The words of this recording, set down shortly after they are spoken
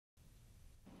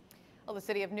Well, the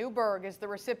city of Newburgh is the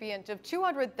recipient of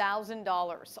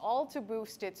 $200,000, all to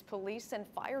boost its police and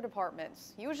fire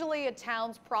departments. Usually a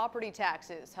town's property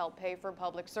taxes help pay for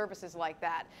public services like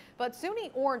that. But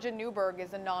SUNY Orange in Newburgh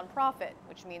is a nonprofit,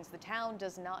 which means the town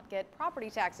does not get property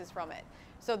taxes from it.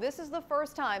 So this is the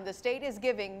first time the state is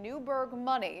giving Newburgh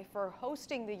money for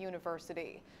hosting the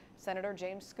university. Senator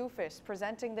James Skoufis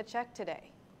presenting the check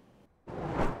today.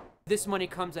 This money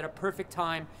comes at a perfect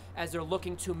time as they're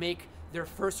looking to make their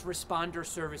first responder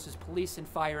services, police and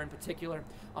fire in particular,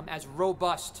 as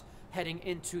robust heading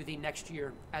into the next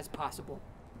year as possible.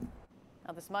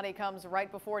 Now, this money comes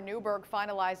right before Newburgh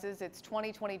finalizes its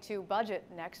 2022 budget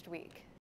next week.